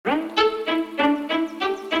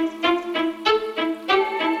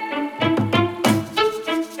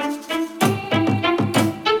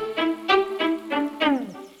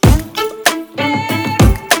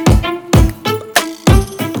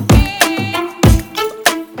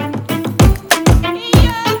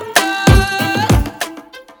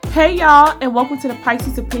Hey y'all, and welcome to the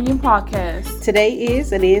Pisces Opinion Podcast. Today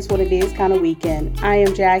is It Is What It Is kind of weekend. I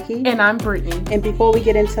am Jackie. And I'm Brittany. And before we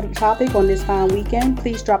get into the topic on this fine weekend,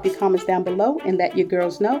 please drop your comments down below and let your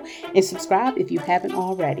girls know. And subscribe if you haven't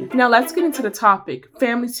already. Now let's get into the topic,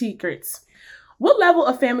 family secrets. What level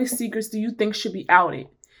of family secrets do you think should be outed?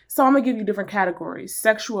 So I'm going to give you different categories.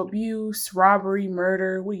 Sexual abuse, robbery,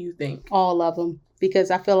 murder. What do you think? All of them.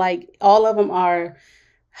 Because I feel like all of them are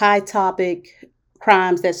high topic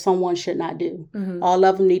crimes that someone should not do. Mm-hmm. All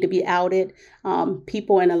of them need to be outed.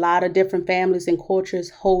 People in a lot of different families and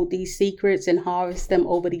cultures hold these secrets and harvest them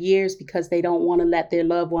over the years because they don't want to let their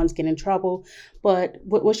loved ones get in trouble. But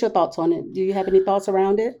what's your thoughts on it? Do you have any thoughts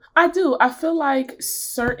around it? I do. I feel like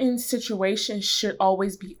certain situations should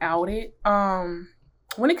always be outed.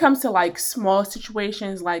 When it comes to like small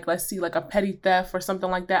situations, like let's see, like a petty theft or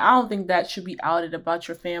something like that, I don't think that should be outed about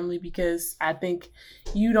your family because I think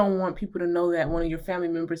you don't want people to know that one of your family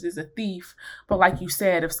members is a thief. But like you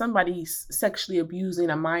said, if somebody's sexually abusing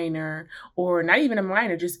a minor or not even a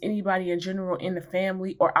minor, just anybody in general in the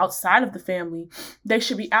family or outside of the family, they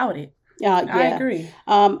should be outed. Yeah. I agree.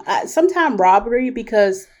 Sometimes robbery,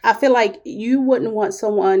 because I feel like you wouldn't want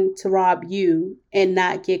someone to rob you and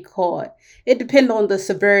not get caught. It depends on the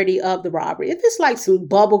severity of the robbery. If it's like some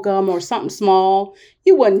bubble gum or something small,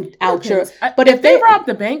 you wouldn't out your. But if they rob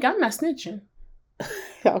the bank, I'm not snitching.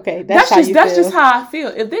 Okay, that's just how I feel.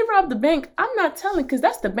 If they rob the bank, I'm not telling because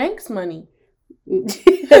that's the bank's money. Well,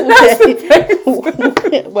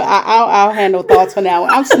 I'll have no thoughts on that one.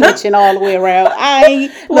 I'm snitching all the way around.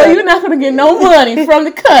 You're not gonna get no money from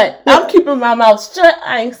the cut. I'm keeping my mouth shut.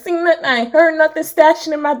 I ain't seen nothing. I ain't heard nothing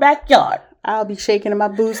stashing in my backyard. I'll be shaking in my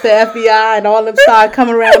boots. The FBI and all them start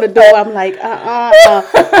coming around the door. I'm like,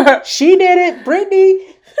 she did it,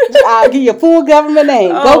 Brittany. I'll give you a full government name.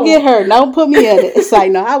 Go get her. Don't put me in it. It's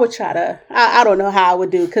like, no, I would try to. I don't know how I would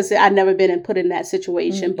do because I've never been put in that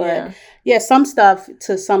situation. But yeah, some stuff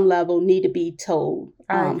to some level need to be told.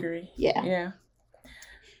 I agree. Yeah.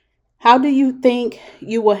 How do you think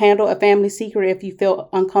you will handle a family secret if you feel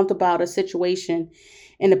uncomfortable about a situation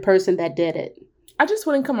and the person that did it? I just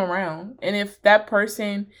wouldn't come around. And if that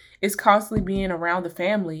person is constantly being around the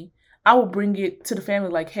family, I will bring it to the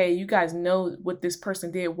family like, hey, you guys know what this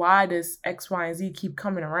person did. Why does X, Y, and Z keep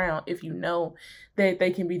coming around if you know that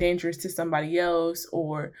they can be dangerous to somebody else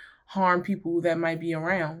or harm people that might be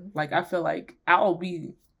around? Like, I feel like I'll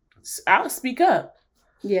speak up.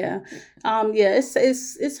 Yeah.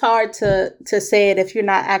 It's hard to say it if you're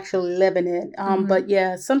not actually living it. But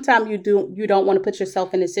yeah, sometimes you don't want to put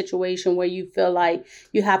yourself in a situation where you feel like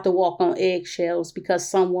you have to walk on eggshells because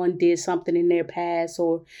someone did something in their past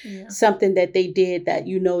or something that they did that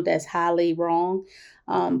that's highly wrong.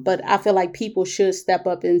 But I feel like people should step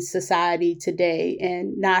up in society today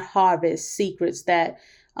and not harvest secrets that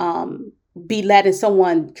be letting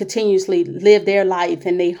someone continuously live their life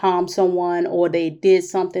and they harm someone or they did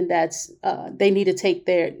something that's they need to take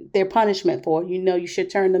their punishment for. You should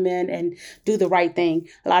turn them in and do the right thing.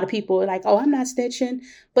 A lot of people are like, oh, I'm not snitching,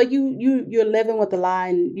 but you're living with a lie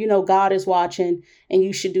and God is watching and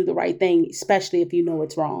you should do the right thing, especially if you know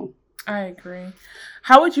it's wrong. I agree.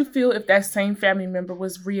 How would you feel if that same family member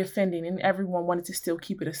was reoffending and everyone wanted to still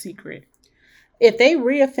keep it a secret? If they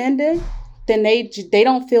reoffended, then they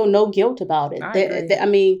don't feel no guilt about it. I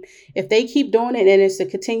mean, if they keep doing it and it's a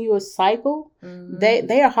continuous cycle,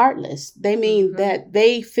 they are heartless. They mean that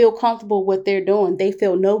they feel comfortable with what they're doing. They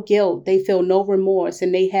feel no guilt. They feel no remorse,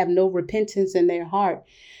 and they have no repentance in their heart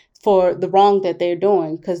for the wrong that they're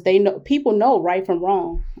doing because people know right from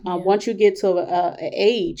wrong. Once you get to an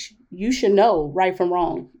age, you should know right from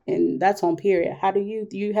wrong. And that's on period. How do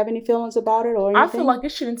you have any feelings about it or anything? I feel like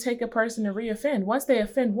it shouldn't take a person to reoffend. Once they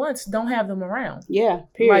offend once, don't have them around. Yeah,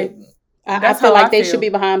 period. I feel like they should be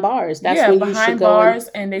behind bars. That's when you should go. Behind bars,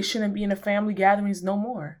 and they shouldn't be in the family gatherings no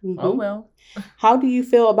more. Mm-hmm. Oh, well. How do you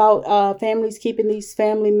feel about families keeping these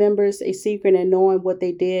family members a secret and knowing what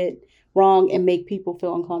they did wrong and make people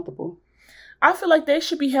feel uncomfortable? I feel like they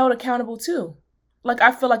should be held accountable too. Like,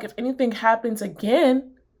 I feel like if anything happens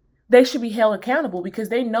again, they should be held accountable because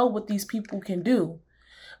they know what these people can do.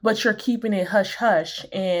 But you're keeping it hush-hush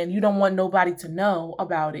and you don't want nobody to know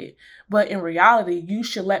about it. But in reality, you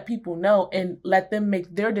should let people know and let them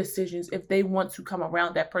make their decisions if they want to come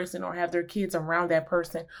around that person or have their kids around that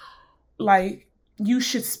person. Like, you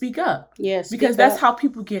should speak up. Yes. Because that's how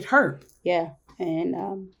people get hurt. Yeah.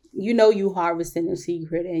 And you harvesting a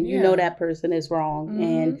secret and you know that person is wrong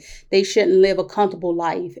and they shouldn't live a comfortable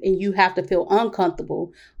life and you have to feel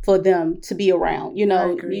uncomfortable for them to be around.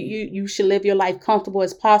 You should live your life comfortable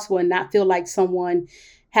as possible and not feel like someone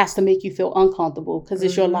has to make you feel uncomfortable because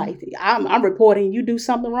it's your life. I'm reporting you do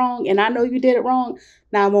something wrong and I know you did it wrong.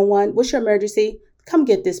 911, what's your emergency? Come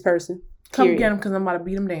get this person. Come get him because I'm about to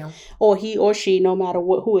beat him down. Or he or she, no matter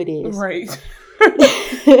who it is. Right.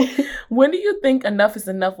 When do you think enough is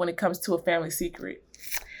enough when it comes to a family secret?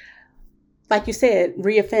 Like you said,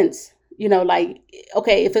 reoffense. Like,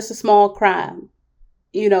 okay, if it's a small crime,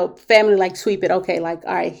 family like sweep it. Okay, like,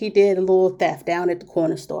 all right, he did a little theft down at the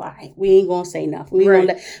corner store. All right, we ain't gonna say nothing.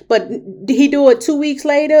 But did he do it 2 weeks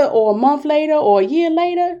later or a month later or a year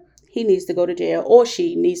later? He needs to go to jail or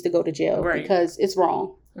she needs to go to jail because it's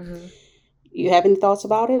wrong. Mm-hmm. You have any thoughts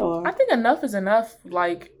about it? Or I think enough is enough.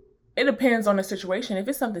 Like, it depends on the situation. If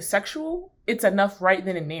it's something sexual, it's enough right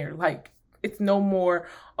then and there. Like, it's no more,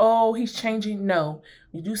 oh, he's changing. No.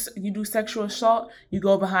 You do sexual assault, you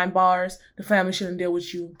go behind bars. The family shouldn't deal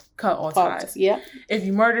with you. Cut all ties. Yeah. If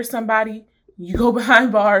you murder somebody, you go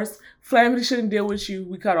behind bars. Family shouldn't deal with you.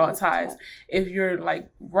 We cut all ties. If you're like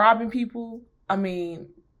robbing people, I mean,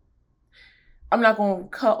 I'm not going to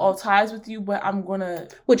cut all ties with you, but I'm going to...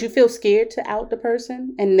 Would you feel scared to out the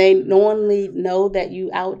person and they knowingly know that you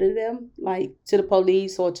outed them, like to the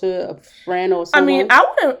police or to a friend or someone? I mean, I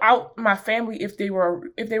wouldn't out my family if they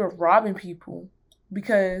were robbing people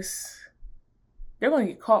because they're going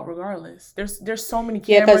to get caught regardless. There's so many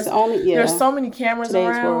cameras. There's so many cameras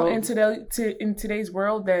around in today's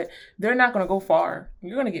world that they're not going to go far.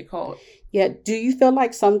 You're going to get caught. Yeah. Do you feel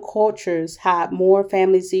like some cultures hide more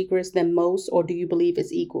family secrets than most, or do you believe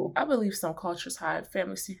it's equal? I believe some cultures hide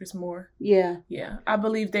family secrets more. Yeah. Yeah. I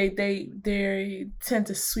believe they tend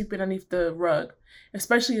to sweep it underneath the rug,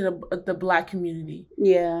 especially the Black community.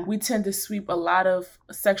 Yeah. We tend to sweep a lot of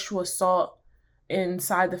sexual assault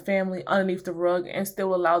inside the family underneath the rug and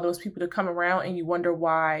still allow those people to come around, and you wonder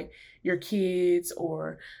why your kids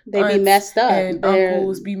or they be messed up and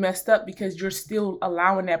uncles be messed up because you're still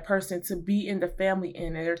allowing that person to be in the family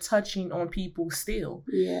and they're touching on people still.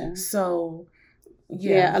 Yeah. So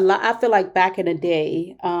yeah, I feel like back in the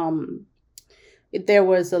day, there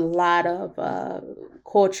was a lot of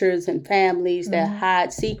cultures and families that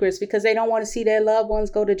hide secrets because they don't want to see their loved ones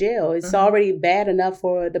go to jail. It's already bad enough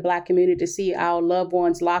for the Black community to see our loved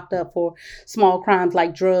ones locked up for small crimes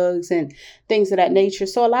like drugs and things of that nature.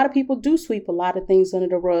 So a lot of people do sweep a lot of things under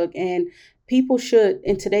the rug, and people should,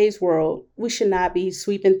 in today's world, we should not be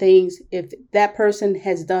sweeping things. If that person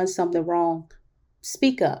has done something wrong,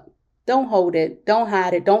 speak up. Don't hold it. Don't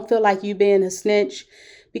hide it. Don't feel like you being a snitch.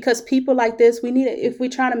 Because people like this, if we're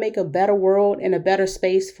trying to make a better world and a better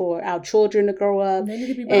space for our children to grow up, they need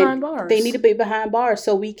to be behind bars. They need to be behind bars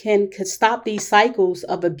so we can stop these cycles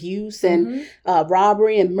of abuse and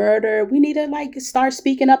robbery and murder. We need to start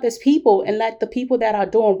speaking up as people and let the people that are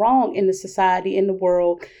doing wrong in the society, in the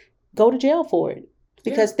world, go to jail for it.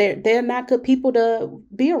 Because they're not good people to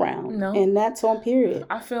be around. No. And that's on period.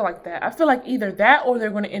 I feel like that. I feel like either that or they're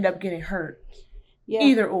going to end up getting hurt. Yeah.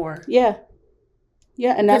 Either or. Yeah.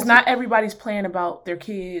 Yeah, and because not everybody's playing about their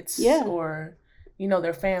kids or,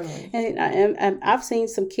 their family. And I've seen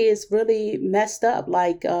some kids really messed up.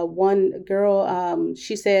 Like one girl,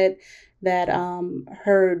 she said that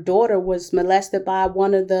her daughter was molested by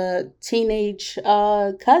one of the teenage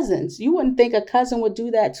cousins. You wouldn't think a cousin would do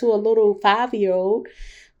that to a little 5-year-old.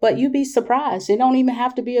 But you'd be surprised. It don't even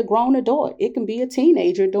have to be a grown adult. It can be a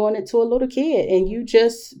teenager doing it to a little kid, and you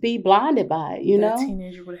just be blinded by it, That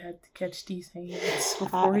teenager would have had to catch these hands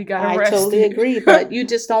before he got arrested. I totally agree, but you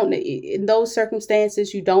just don't, in those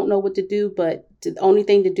circumstances, you don't know what to do, but the only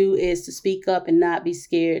thing to do is to speak up and not be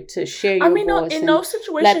scared to share your voice. In those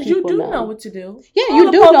situations, you do know what to do. Yeah,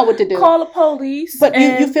 you do know what to do. Call the police. But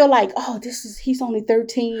you feel like, oh, he's only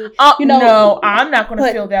 13. No, I'm not going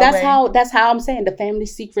to feel that way. That's how I'm saying the family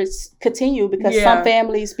secrets continue because some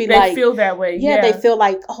families they feel that way. Yeah, they feel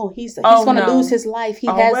like, oh, he's going to lose his life. He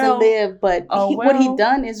hasn't lived, but what he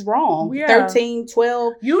done is wrong. Yeah. 13,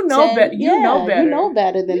 12, You know better. You know better. You know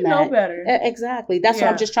better than that. You know better. Exactly. That's what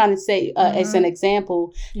I'm just trying to say as an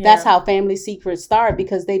example. That's how family secrets start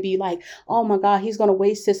because they be like, oh my God, he's going to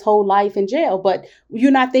waste his whole life in jail. But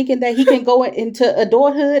you're not thinking that he can go into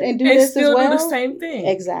adulthood and do this as well? Do the same thing.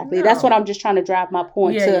 Exactly. No. That's what I'm just trying to drive my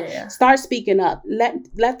point Start speaking up.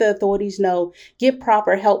 Let the authorities know. Get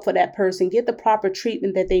proper help for that person. Get the proper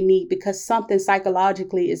treatment that they need because something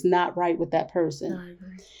psychologically is not right with that person. I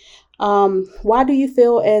agree. Why do you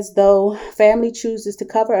feel as though family chooses to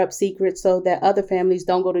cover up secrets so that other families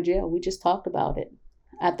don't go to jail? We just talked about it.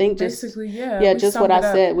 I think basically, just what I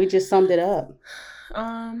said. We just summed it up.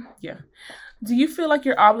 Yeah. Do you feel like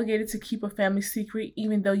you're obligated to keep a family secret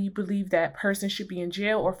even though you believe that person should be in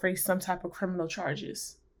jail or face some type of criminal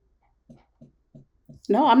charges?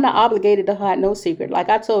 No, I'm not obligated to hide no secret. Like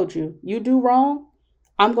I told you, you do wrong,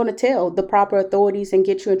 I'm going to tell the proper authorities and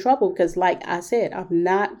get you in trouble because, like I said, I'm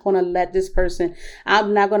not going to let this person,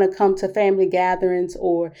 I'm not going to come to family gatherings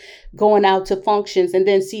or going out to functions and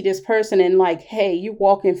then see this person and like, hey, you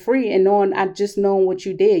walking free and knowing, I just knowing what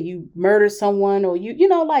you did. You murdered someone or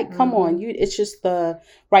like, come on, it's just the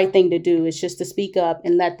right thing to do. It's just to speak up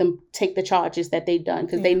and let them take the charges that they've done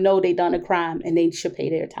because they know they done a crime and they should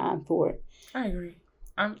pay their time for it. I agree.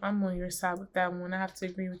 I'm on your side with that one. I have to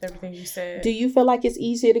agree with everything you said. Do you feel like it's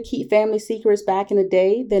easier to keep family secrets back in the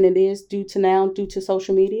day than it is due to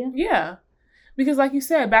social media? Yeah. Because like you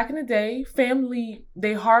said, back in the day, family,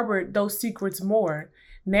 they harbored those secrets more.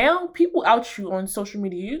 Now, people out you on social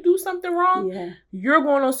media. You do something wrong, you're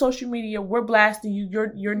going on social media, we're blasting you.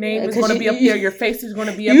 Your name is going to be up there. Your face is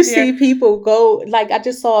going to be up there. You see people go, like I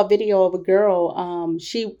just saw a video of a girl.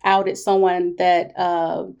 She outed someone that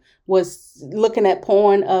was looking at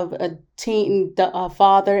porn of a teen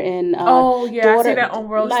father and daughter. I see that on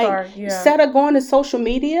World Star. Instead of going to social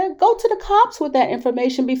media, go to the cops with that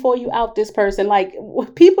information before you out this person. Like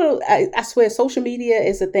people, I swear, social media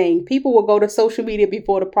is a thing. People will go to social media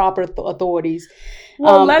before the proper authorities.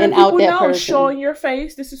 Well, letting people know, showing your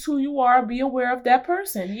face, this is who you are, be aware of that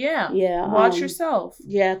person. Yeah. Watch yourself.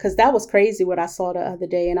 Yeah, because that was crazy what I saw the other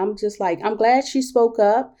day. And I'm just like, I'm glad she spoke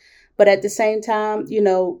up. But at the same time,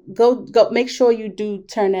 go make sure you do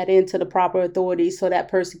turn that into the proper authorities so that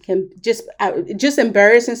person can just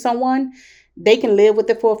embarrassing someone. They can live with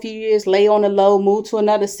it for a few years, lay on the low, move to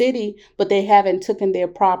another city, but they haven't taken their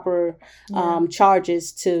proper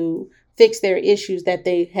charges to fix their issues that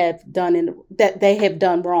they have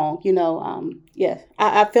done wrong.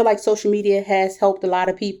 I feel like social media has helped a lot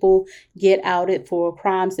of people get outed for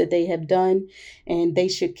crimes that they have done, and they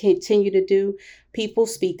should continue to do. People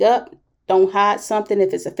speak up. Don't hide something.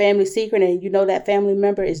 If it's a family secret and that family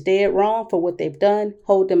member is dead wrong for what they've done,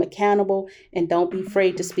 hold them accountable and don't be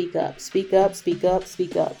afraid to speak up. Speak up, speak up,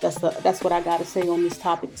 speak up. That's what I got to say on this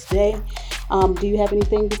topic today. Do you have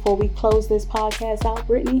anything before we close this podcast out,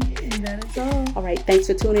 Brittany? That is all. All right. Thanks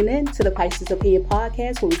for tuning in to the Pisces Opinion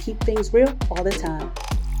Podcast, where we keep things real all the time.